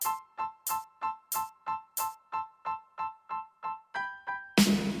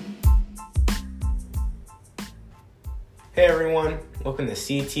Hey everyone, welcome to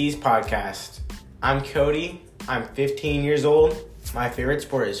CT's podcast. I'm Cody, I'm 15 years old. My favorite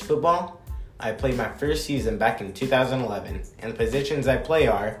sport is football. I played my first season back in 2011, and the positions I play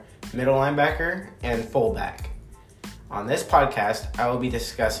are middle linebacker and fullback. On this podcast, I will be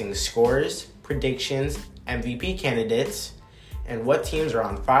discussing scores, predictions, MVP candidates, and what teams are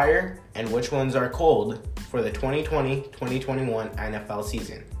on fire and which ones are cold for the 2020-2021 NFL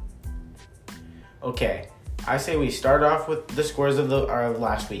season. Okay, I say we start off with the scores of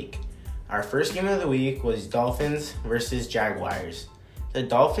last week. Our first game of the week was Dolphins versus Jaguars. The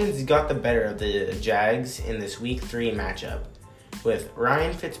Dolphins got the better of the Jags in this Week 3 matchup, with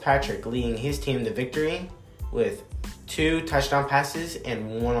Ryan Fitzpatrick leading his team to victory with 2 touchdown passes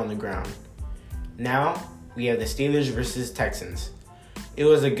and 1 on the ground. Now, we have the Steelers versus Texans. It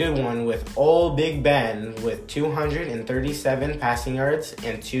was a good one with old Big Ben with 237 passing yards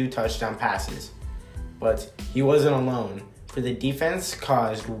and 2 touchdown passes. But he wasn't alone, for the defense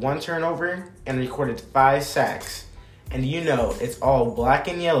caused 1 turnover and recorded 5 sacks. And you know it's all black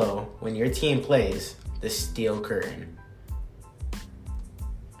and yellow when your team plays the Steel Curtain.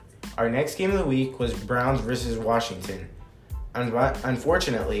 Our next game of the week was Browns versus Washington.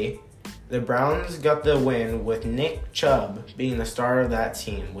 Unfortunately, the Browns got the win with Nick Chubb being the star of that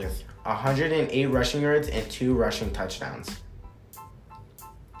team with 108 rushing yards and 2 rushing touchdowns.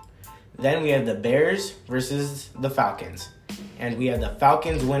 Then we had the Bears versus the Falcons, and we had the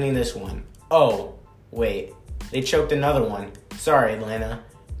Falcons winning this one. Oh, wait, they choked another one. Sorry, Atlanta,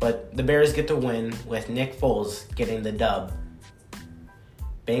 but the Bears get the win with Nick Foles getting the dub.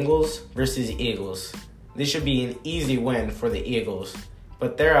 Bengals versus Eagles. This should be an easy win for the Eagles,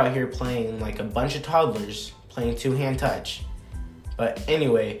 but they're out here playing like a bunch of toddlers playing two-hand touch. But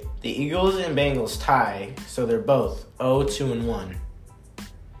anyway, the Eagles and Bengals tie, so they're both 0-2-1.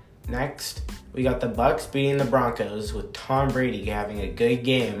 Next, we got the Bucks beating the Broncos with Tom Brady having a good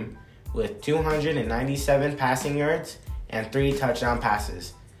game with 297 passing yards and 3 touchdown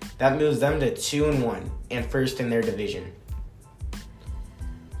passes. That moves them to 2-1 and first in their division.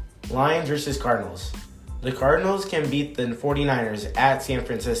 Lions versus Cardinals. The Cardinals can beat the 49ers at San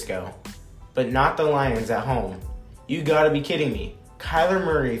Francisco, but not the Lions at home. You gotta be kidding me. Kyler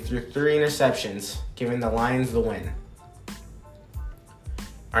Murray threw 3 interceptions, giving the Lions the win.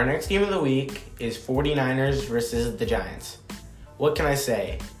 Our next game of the week is 49ers versus the Giants. What can I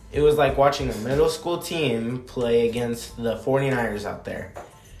say? It was like watching a middle school team play against the 49ers out there.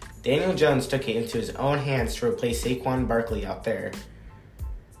 Daniel Jones took it into his own hands to replace Saquon Barkley out there.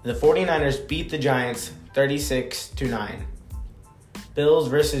 The 49ers beat the Giants 36-9. Bills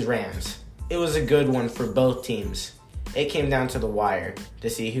versus Rams. It was a good one for both teams. It came down to the wire to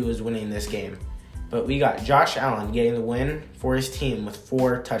see who was winning this game. But we got Josh Allen getting the win for his team with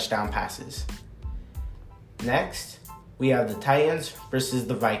 4 touchdown passes. Next, we have the Titans versus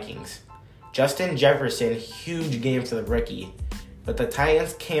the Vikings. Justin Jefferson, huge game for the rookie. But the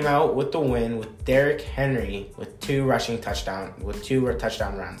Titans came out with the win with Derrick Henry with 2 touchdown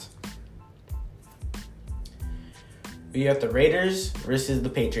runs. We got the Raiders versus the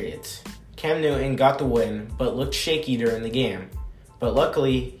Patriots. Cam Newton got the win, but looked shaky during the game. But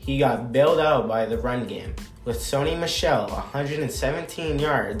luckily, he got bailed out by the run game, with Sony Michel 117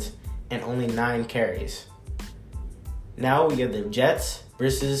 yards and only 9 carries. Now we have the Jets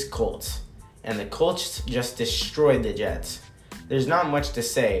versus Colts, and the Colts just destroyed the Jets. There's not much to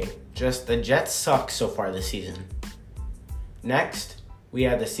say, just the Jets suck so far this season. Next, we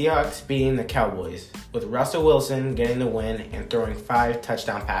have the Seahawks beating the Cowboys, with Russell Wilson getting the win and throwing 5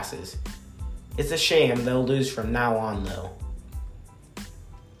 touchdown passes. It's a shame they'll lose from now on though.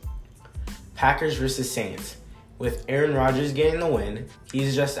 Packers versus Saints. With Aaron Rodgers getting the win,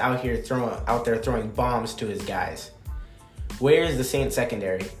 he's just out there throwing bombs to his guys. Where is the Saints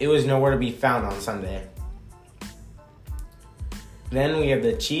secondary? It was nowhere to be found on Sunday. Then we have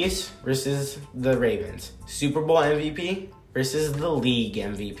the Chiefs versus the Ravens. Super Bowl MVP versus the league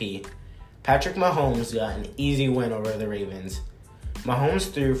MVP. Patrick Mahomes got an easy win over the Ravens.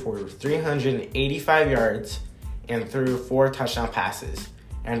 Mahomes threw for 385 yards and threw 4 touchdown passes,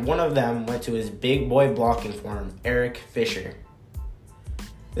 and one of them went to his big boy blocking for him, Eric Fisher.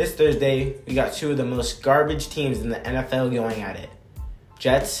 This Thursday, we got 2 of the most garbage teams in the NFL going at it.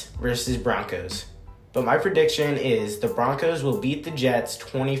 Jets versus Broncos. But my prediction is the Broncos will beat the Jets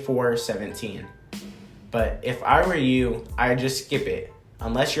 24-17. But if I were you, I'd just skip it,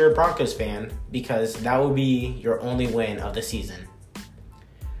 unless you're a Broncos fan, because that will be your only win of the season.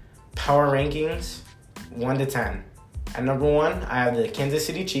 Power rankings, 1 to 10. At number 1, I have the Kansas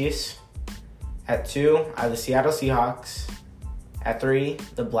City Chiefs. At 2, I have the Seattle Seahawks. At 3,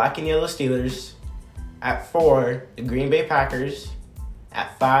 the Black and Yellow Steelers. At 4, the Green Bay Packers.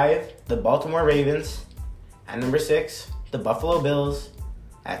 At 5, the Baltimore Ravens. At number 6, the Buffalo Bills.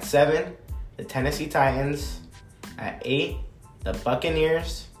 At 7, the Tennessee Titans. At 8, the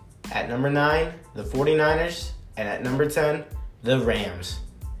Buccaneers. At number 9, the 49ers. And at number 10, the Rams.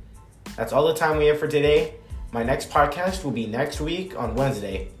 That's all the time we have for today. My next podcast will be next week on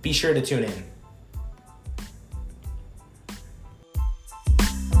Wednesday. Be sure to tune in.